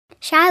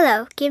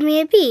Shiloh, give me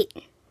a beat.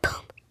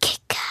 Boom,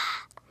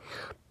 kika.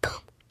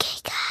 Boom,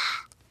 kika.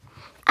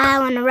 I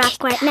want to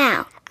rock right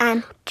now.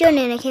 I'm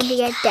Junior and I came to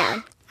get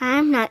down.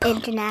 I'm not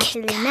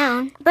internationally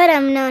known, but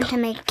I'm known to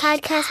make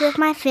podcasts with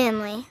my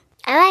family.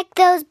 I like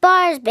those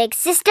bars, big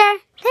sister.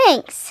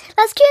 Thanks.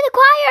 Let's cue the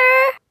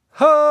choir.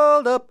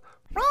 Hold up.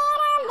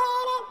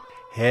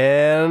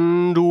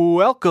 And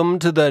welcome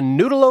to the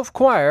Noodleloaf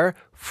Choir,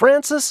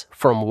 Francis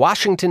from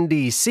Washington,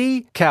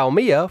 D.C.,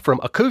 Kalmia from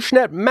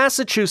Acushnet,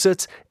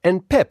 Massachusetts,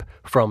 and Pip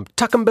from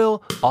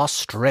Tuckambill,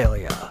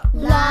 Australia.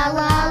 La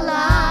la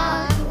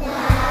la.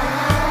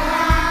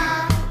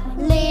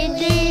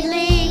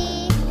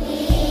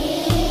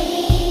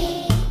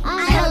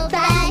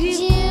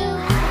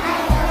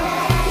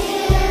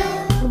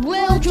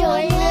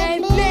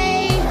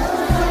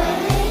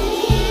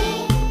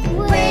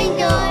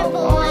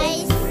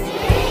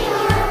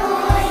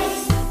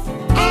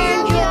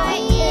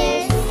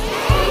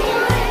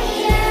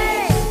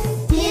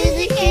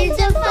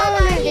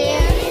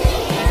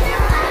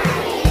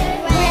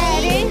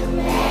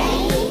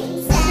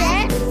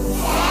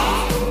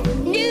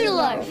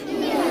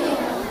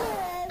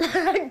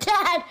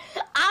 Dad,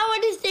 I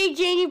want to see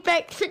Jeannie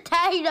baked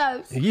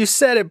potatoes. You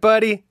said it,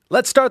 buddy.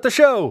 Let's start the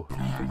show.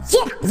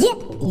 Yeah!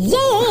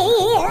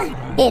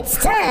 It's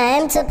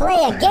time to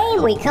play a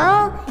game we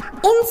call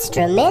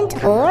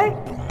Instrument or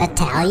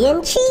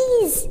Italian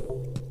Cheese.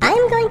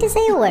 I'm going to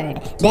say a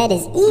word that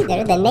is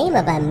either the name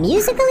of a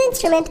musical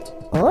instrument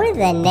or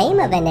the name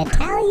of an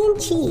Italian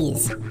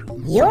cheese.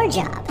 Your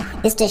job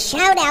is to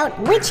shout out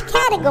which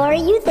category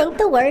you think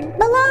the word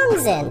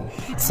belongs in.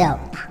 So,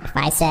 if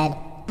I said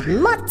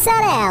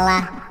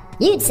mozzarella,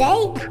 you'd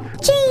say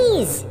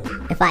cheese.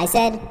 If I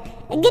said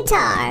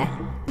guitar,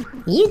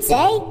 you'd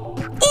say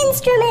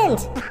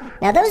instrument.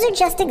 Now those are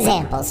just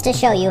examples to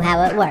show you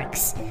how it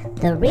works.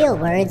 The real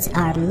words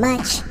are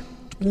much,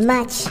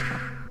 much,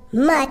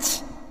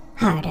 much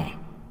harder.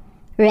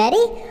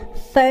 Ready?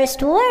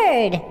 First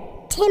word,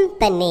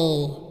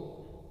 timpani.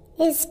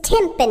 Is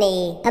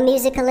timpani a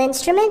musical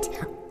instrument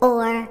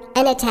or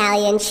an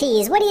Italian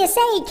cheese? What do you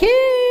say,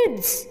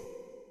 kids?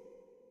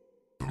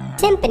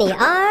 Timpani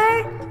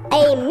are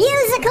a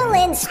musical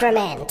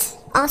instrument,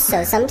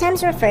 also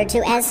sometimes referred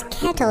to as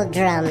kettle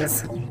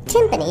drums.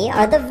 Timpani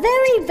are the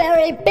very,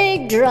 very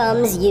big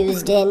drums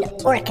used in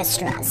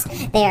orchestras.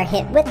 They are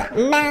hit with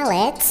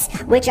mallets,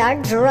 which are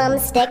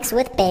drumsticks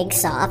with big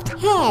soft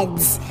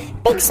heads.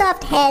 Big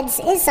soft heads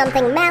is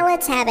something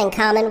mallets have in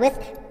common with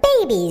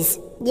babies.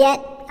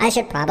 Yet, I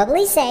should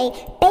probably say,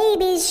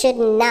 babies should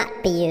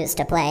not be used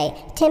to play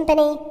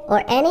timpani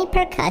or any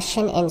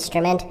percussion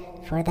instrument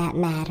for that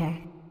matter.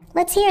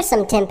 Let's hear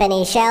some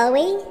timpani, shall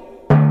we?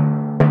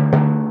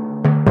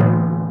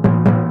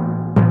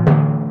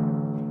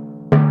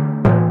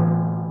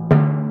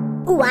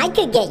 Ooh, I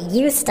could get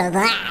used to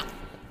that.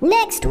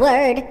 Next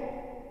word,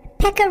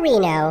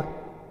 pecorino.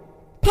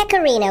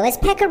 Pecorino. Is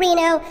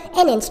pecorino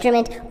an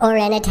instrument or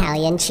an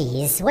Italian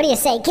cheese? What do you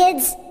say,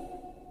 kids?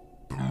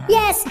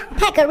 Yes,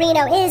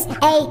 pecorino is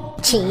a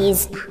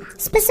cheese.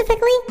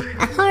 Specifically,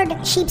 a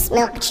hard sheep's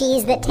milk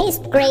cheese that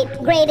tastes great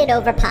grated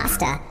over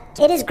pasta.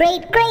 It is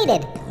great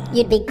grated.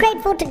 You'd be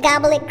grateful to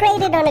gobble it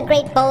grated on a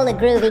great bowl of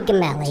groovy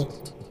gemelli.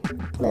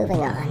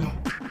 Moving on.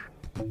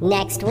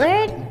 Next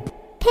word,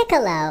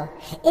 piccolo.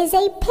 Is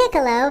a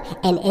piccolo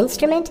an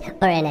instrument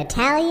or an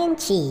Italian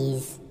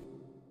cheese?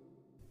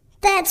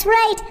 That's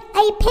right,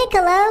 a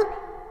piccolo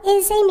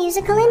is a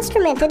musical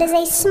instrument. It is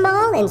a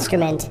small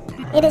instrument.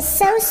 It is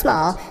so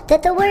small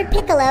that the word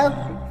piccolo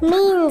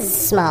means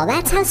small.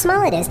 That's how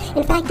small it is.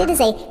 In fact, it is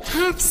a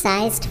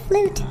half-sized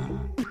flute.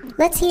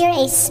 Let's hear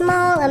a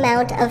small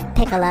amount of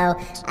piccolo,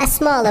 a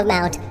small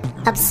amount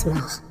of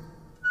small.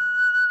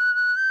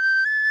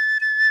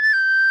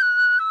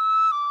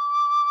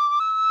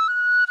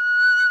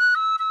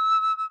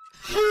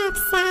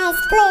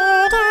 Half-sized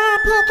flute, a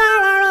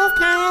piccolo is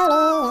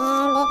tiny,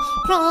 and it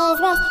plays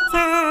this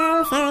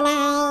song so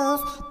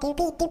nice.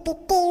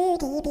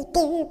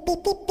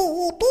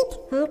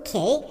 Doopy-doopy-doo-dee-dee-doo-beep-beep-beep-beep.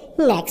 Okay,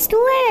 next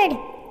word.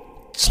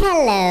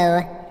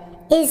 Cello.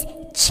 Is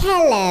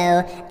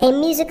cello a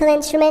musical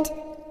instrument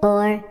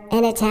or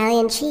an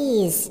Italian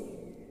cheese?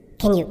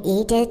 Can you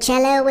eat a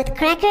cello with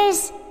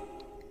crackers?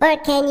 Or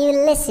can you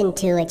listen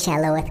to a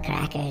cello with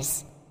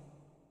crackers?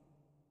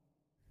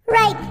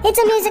 Right, it's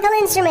a musical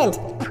instrument.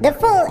 The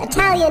full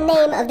Italian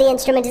name of the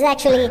instrument is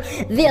actually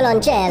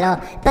violoncello,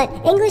 but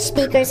English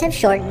speakers have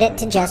shortened it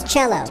to just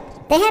cello.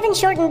 They haven't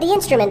shortened the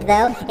instrument,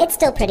 though. It's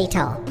still pretty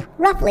tall.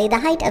 Roughly the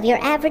height of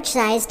your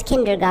average-sized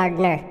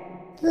kindergartner.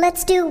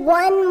 Let's do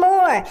one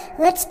more.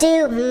 Let's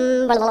do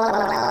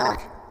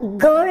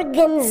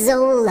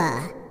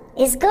gorgonzola.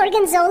 Is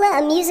gorgonzola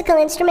a musical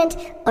instrument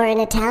or an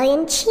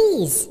Italian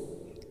cheese?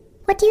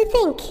 What do you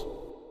think?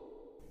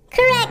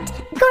 Correct!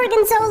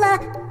 Gorgonzola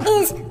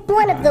is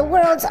one of the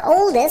world's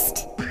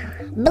oldest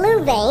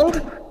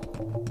blue-veined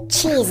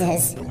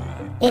cheeses.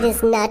 It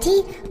is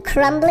nutty,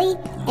 crumbly,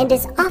 and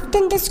is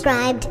often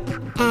described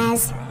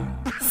as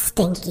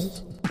stinky.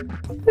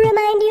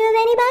 Remind you of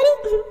anybody?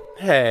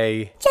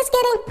 Hey. Just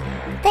kidding.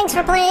 Thanks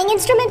for playing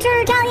Instrument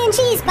or Italian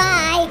Cheese.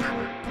 Bye.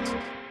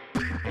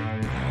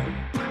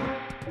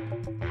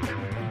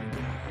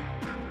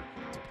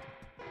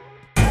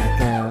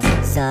 Echo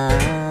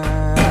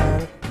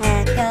song,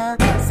 echo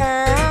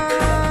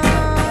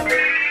song.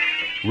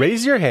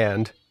 Raise your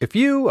hand if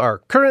you are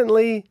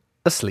currently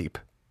asleep.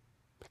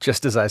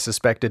 Just as I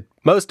suspected,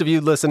 most of you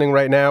listening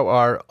right now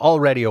are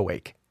already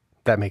awake.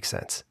 That makes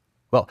sense.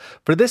 Well,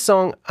 for this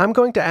song, I'm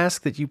going to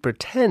ask that you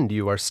pretend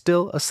you are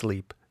still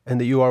asleep and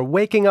that you are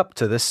waking up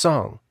to this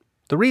song.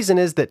 The reason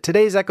is that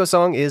today's Echo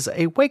Song is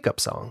a wake-up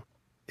song.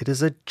 It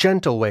is a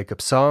gentle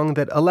wake-up song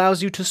that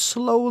allows you to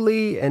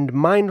slowly and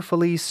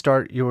mindfully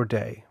start your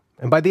day.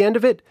 And by the end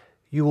of it,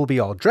 you will be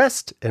all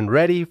dressed and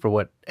ready for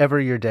whatever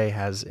your day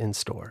has in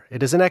store.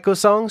 It is an Echo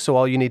Song, so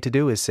all you need to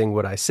do is sing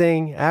what I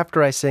sing.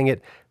 After I sing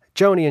it,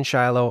 Joni and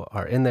Shiloh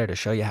are in there to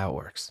show you how it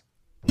works.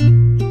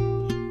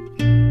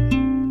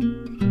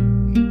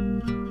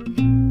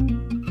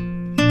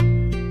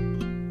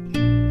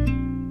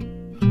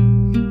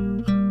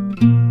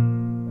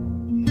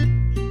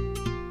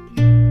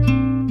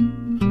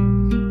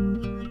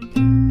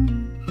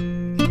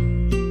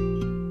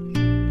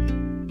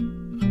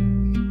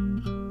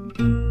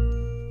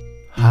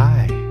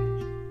 Hi.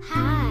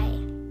 Hi.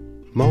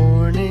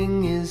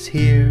 Morning is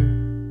here.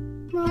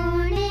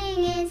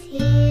 Morning is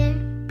here.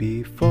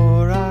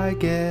 Before I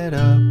get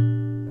up,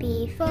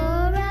 Before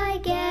I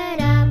get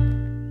up,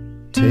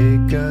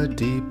 take a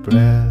deep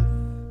breath.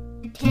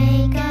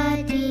 take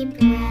a deep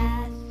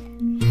breath.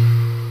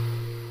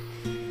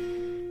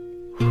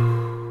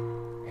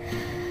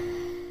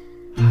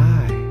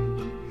 Hi.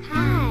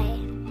 Hi.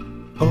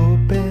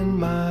 Open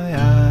my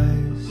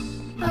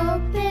eyes.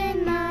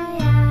 Open my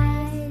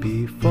eyes.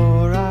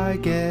 Before I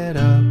get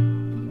up,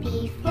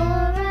 Before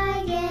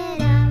I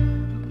get up,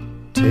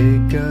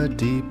 take a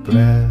deep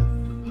breath.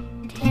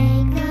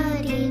 take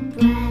a deep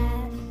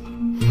breath.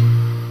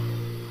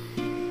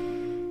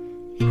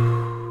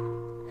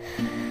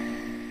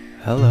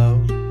 Hello.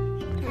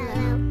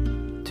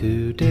 Hello.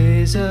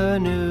 Today's a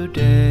new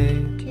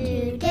day.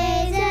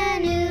 Today's a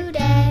new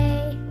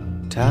day.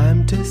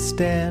 Time to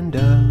stand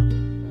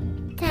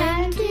up.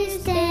 Time to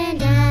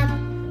stand up.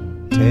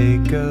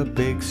 Take a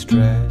big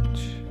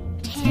stretch.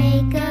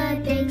 Take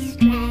a big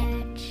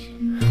stretch.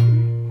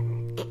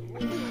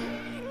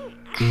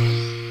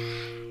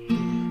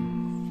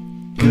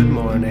 Good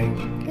morning.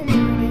 Good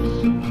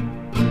morning.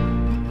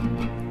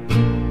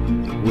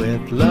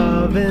 With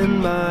love in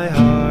my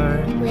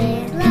heart,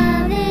 With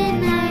love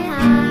in my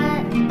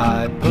heart,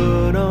 I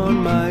put on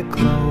my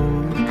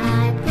clothes.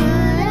 I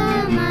put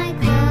on my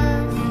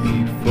clothes.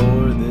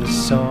 Before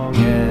this song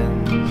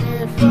ends,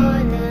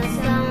 Before the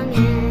song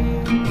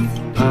ends,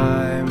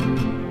 I'm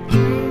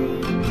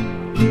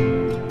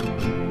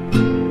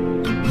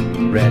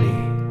ready.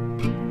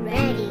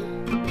 ready.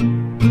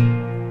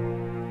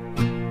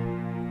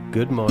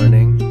 Good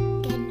morning.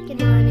 Good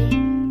morning.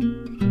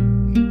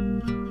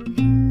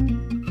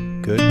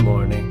 Good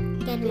morning.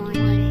 Good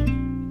morning.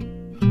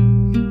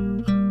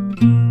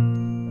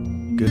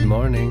 Good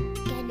morning.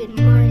 Good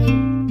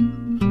morning.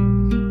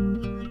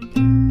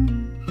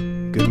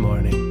 Good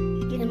morning.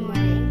 Good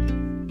morning.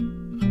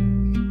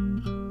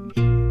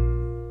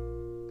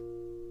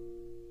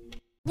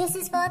 This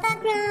is for the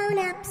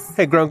grown-ups.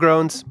 Hey,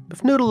 Grown-Groans.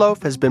 If Noodle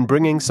Loaf has been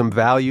bringing some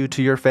value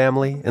to your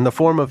family in the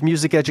form of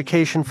music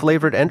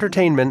education-flavored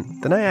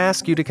entertainment, then I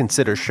ask you to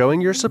consider showing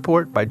your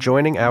support by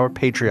joining our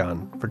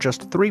Patreon for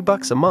just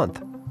 $3 a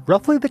month,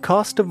 roughly the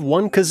cost of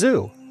one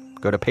kazoo.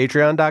 Go to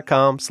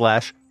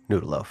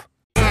patreon.com/noodleloaf.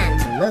 Time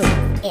to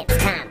move. It's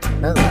time to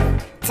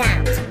move.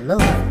 Time to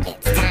move.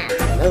 It's time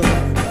to move.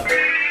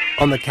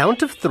 On the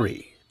count of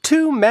 3,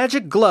 2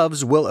 magic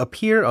gloves will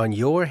appear on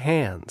your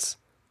hands.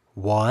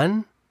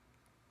 1,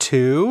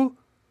 2,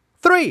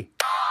 3.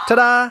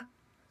 Ta-da!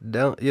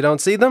 You don't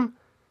see them?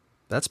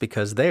 That's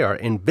because they are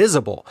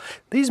invisible.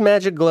 These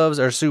magic gloves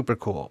are super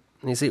cool.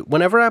 You see,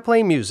 whenever I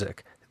play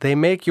music, they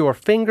make your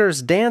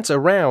fingers dance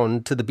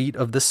around to the beat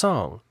of the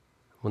song.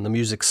 When the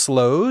music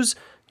slows,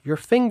 your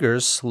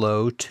fingers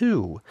slow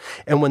too.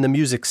 And when the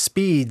music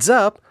speeds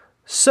up,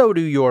 so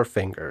do your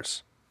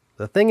fingers.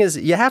 The thing is,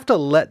 you have to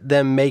let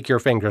them make your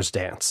fingers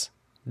dance.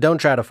 Don't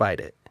try to fight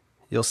it.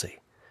 You'll see.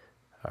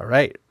 All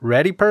right,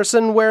 ready,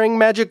 person wearing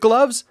magic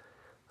gloves?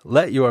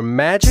 Let your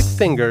magic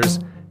fingers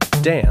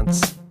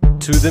dance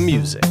to the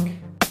music.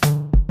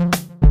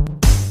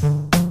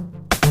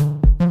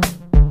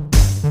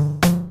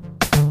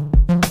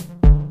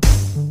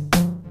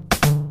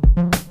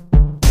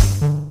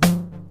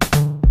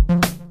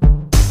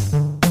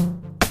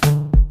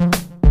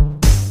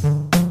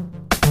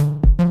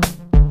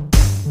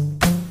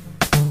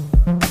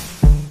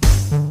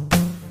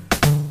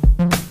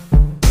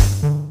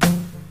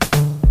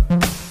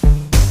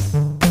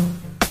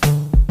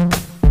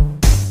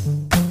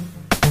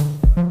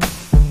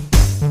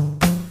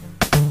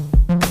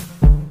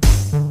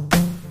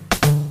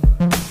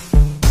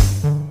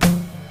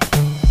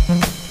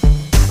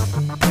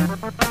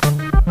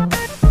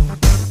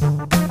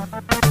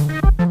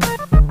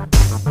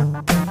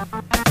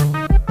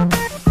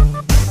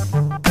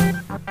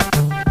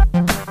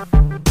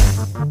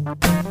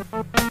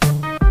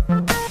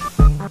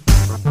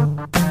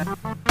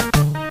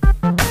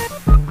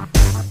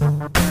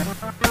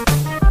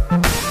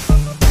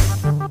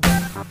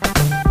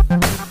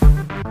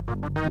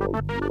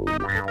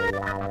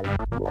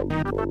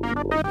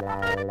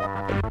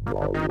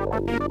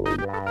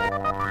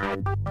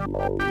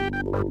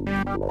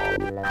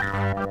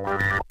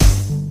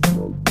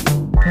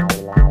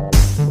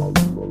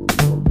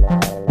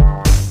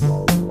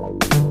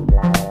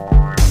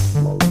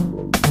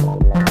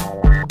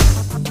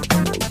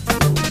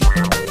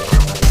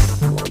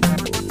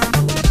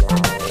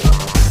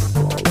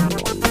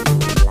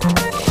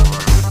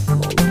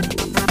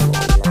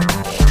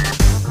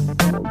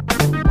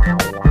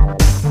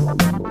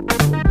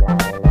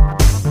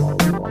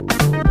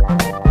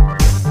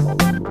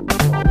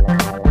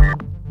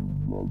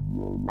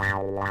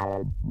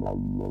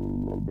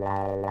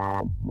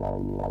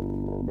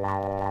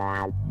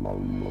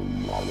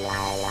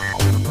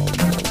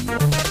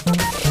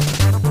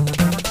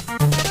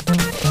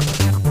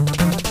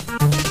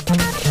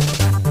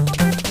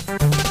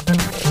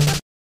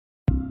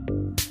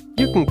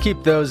 You can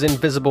keep those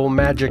invisible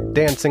magic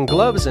dancing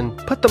gloves and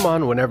put them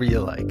on whenever you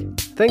like.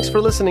 Thanks for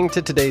listening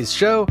to today's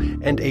show,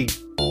 and a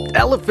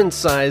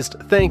elephant-sized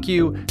thank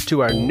you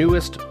to our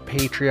newest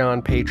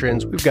Patreon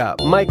patrons. We've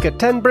got Micah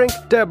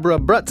Tenbrink, Deborah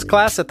Brutt's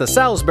class at the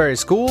Salisbury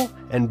School,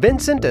 and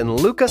Vincent and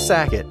Luca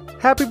Sackett.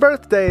 Happy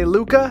birthday,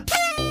 Luca!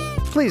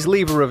 Please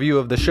leave a review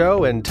of the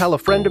show and tell a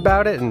friend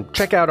about it, and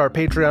check out our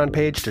Patreon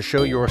page to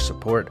show your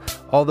support.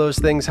 All those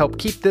things help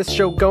keep this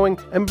show going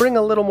and bring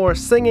a little more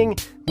singing,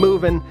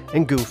 moving,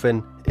 and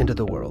goofing into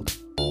the world.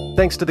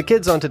 Thanks to the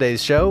kids on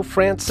today's show,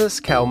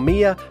 Francis,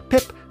 Calmia,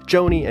 Pip,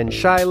 Joni, and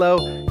Shiloh.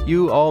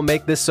 You all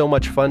make this so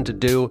much fun to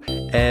do.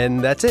 And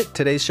that's it.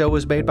 Today's show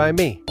was made by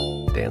me,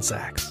 Dan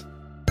Sachs.